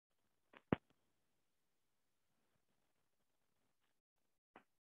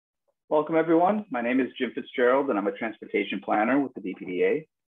Welcome everyone. My name is Jim Fitzgerald and I'm a transportation planner with the DPDA.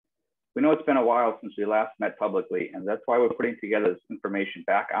 We know it's been a while since we last met publicly, and that's why we're putting together this information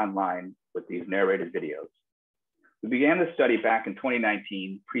back online with these narrated videos. We began this study back in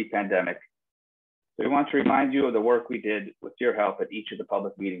 2019, pre-pandemic. So we want to remind you of the work we did with your help at each of the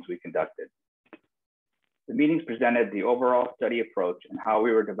public meetings we conducted. The meetings presented the overall study approach and how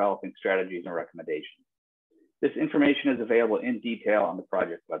we were developing strategies and recommendations. This information is available in detail on the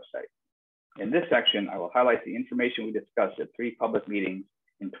project website. In this section, I will highlight the information we discussed at 3 public meetings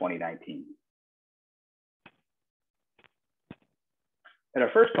in 2019. At our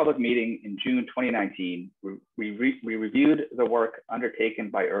first public meeting in June 2019, we reviewed the work undertaken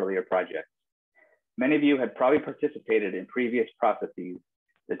by earlier projects. Many of you had probably participated in previous processes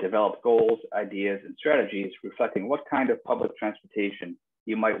that developed goals, ideas, and strategies reflecting what kind of public transportation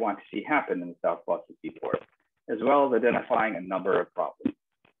you might want to see happen in the South Boston Seaport, as well as identifying a number of problems.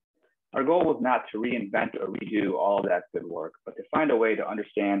 Our goal was not to reinvent or redo all of that good work, but to find a way to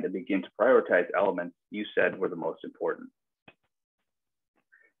understand and begin to prioritize elements you said were the most important.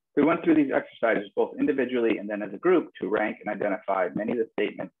 We went through these exercises both individually and then as a group to rank and identify many of the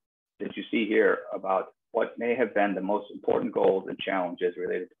statements that you see here about what may have been the most important goals and challenges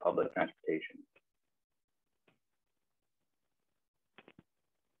related to public transportation.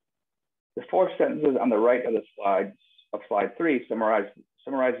 The 4 sentences on the right of the slides of slide 3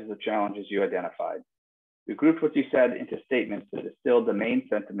 summarizes the challenges you identified. We grouped what you said into statements that distilled the main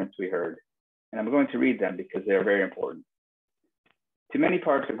sentiments we heard, and I'm going to read them because they are very important. Too many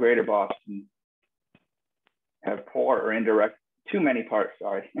parts of Greater Boston have poor or indirect, too many parts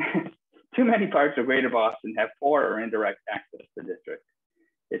of Greater Boston have poor or indirect access to the district.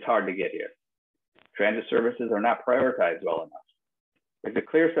 It's hard to get here. Transit services are not prioritized well enough. There's a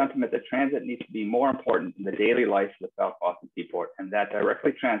clear sentiment that transit needs to be more important in the daily life of the South Boston Seaport, and that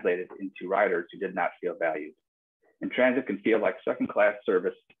directly translated into riders who did not feel valued. And transit can feel like second-class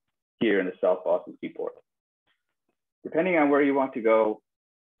service here in the South Boston Seaport. Depending on where you want to go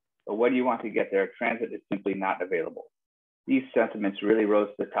or when you want to get there, transit is simply not available. These sentiments really rose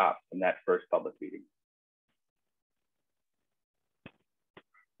to the top in that first public meeting.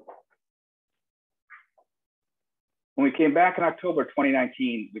 When we came back in October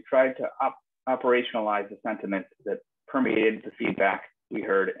 2019, we tried to operationalize the sentiments that permeated the feedback we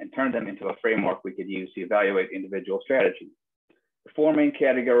heard and turn them into a framework we could use to evaluate individual strategies. The 4 main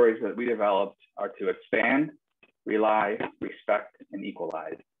categories that we developed are to expand, rely, respect, and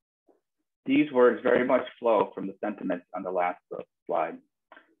equalize. These words very much flow from the sentiments on the last slide.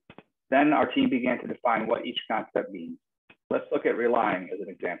 Then our team began to define what each concept means. Let's look at relying as an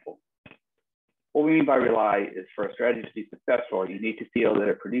example. What we mean by rely is for a strategy to be successful, you need to feel that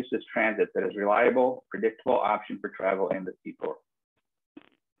it produces transit that is reliable, predictable option for travel in the seaport.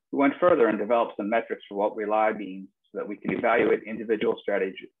 We went further and developed some metrics for what rely means so that we can evaluate individual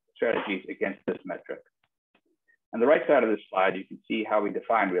strategies against this metric. On the right side of this slide, you can see how we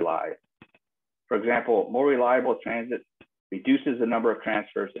define rely. For example, more reliable transit reduces the number of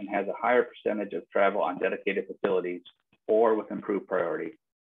transfers and has a higher percentage of travel on dedicated facilities or with improved priority.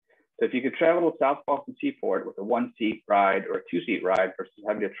 So if you could travel to South Boston Seaport with a 1-seat ride or a 2-seat ride versus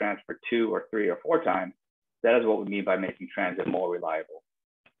having to transfer 2 or 3 or 4 times, that is what we mean by making transit more reliable.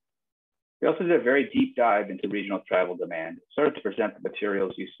 We also did a very deep dive into regional travel demand, started to present the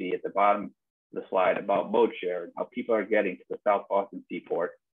materials you see at the bottom of the slide about mode share and how people are getting to the South Boston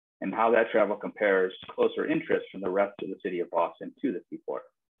Seaport and how that travel compares to closer interest from the rest of the city of Boston to the seaport.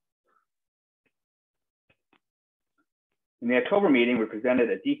 In the October meeting, we presented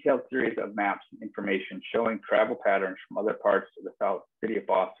a detailed series of maps and information showing travel patterns from other parts of the South City of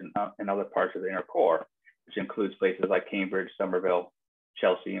Boston and other parts of the inner core, which includes places like Cambridge, Somerville,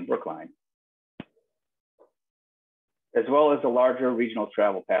 Chelsea, and Brookline, as well as the larger regional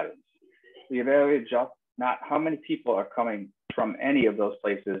travel patterns. We evaluated just not how many people are coming from any of those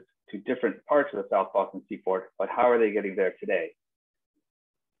places to different parts of the South Boston Seaport, but how are they getting there today?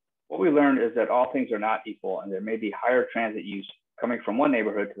 What we learned is that all things are not equal and there may be higher transit use coming from one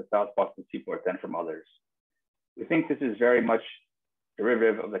neighborhood to the South Boston Seaport than from others. We think this is very much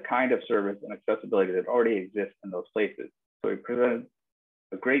derivative of the kind of service and accessibility that already exists in those places. So we presented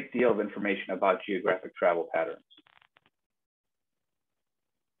a great deal of information about geographic travel patterns.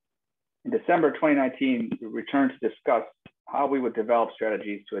 In December 2019, we returned to discuss how we would develop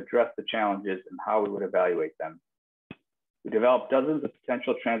strategies to address the challenges and how we would evaluate them. We developed dozens of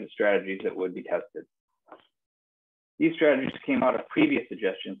potential transit strategies that would be tested. These strategies came out of previous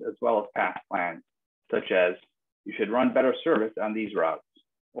suggestions as well as past plans, such as you should run better service on these routes,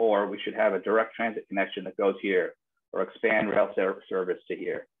 or we should have a direct transit connection that goes here, or expand rail service to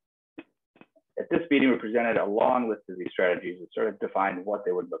here. At this meeting, we presented a long list of these strategies and sort of defined what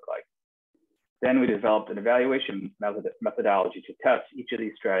they would look like. Then we developed an evaluation methodology to test each of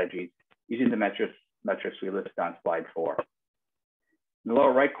these strategies using the metrics we listed on slide 4. In the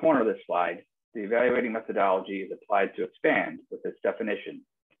lower right corner of this slide, the evaluating methodology is applied to expand with its definition.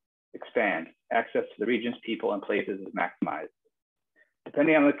 Expand, access to the region's people and places is maximized.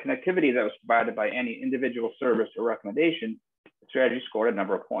 Depending on the connectivity that was provided by any individual service or recommendation, the strategy scored a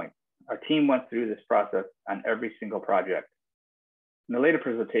number of points. Our team went through this process on every single project. In the later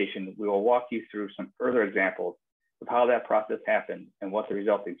presentation, we will walk you through some further examples of how that process happened and what the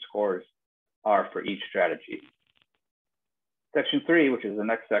resulting scores are for each strategy. Section 3, which is the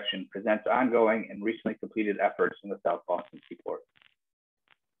next section, presents ongoing and recently completed efforts in the South Boston Seaport.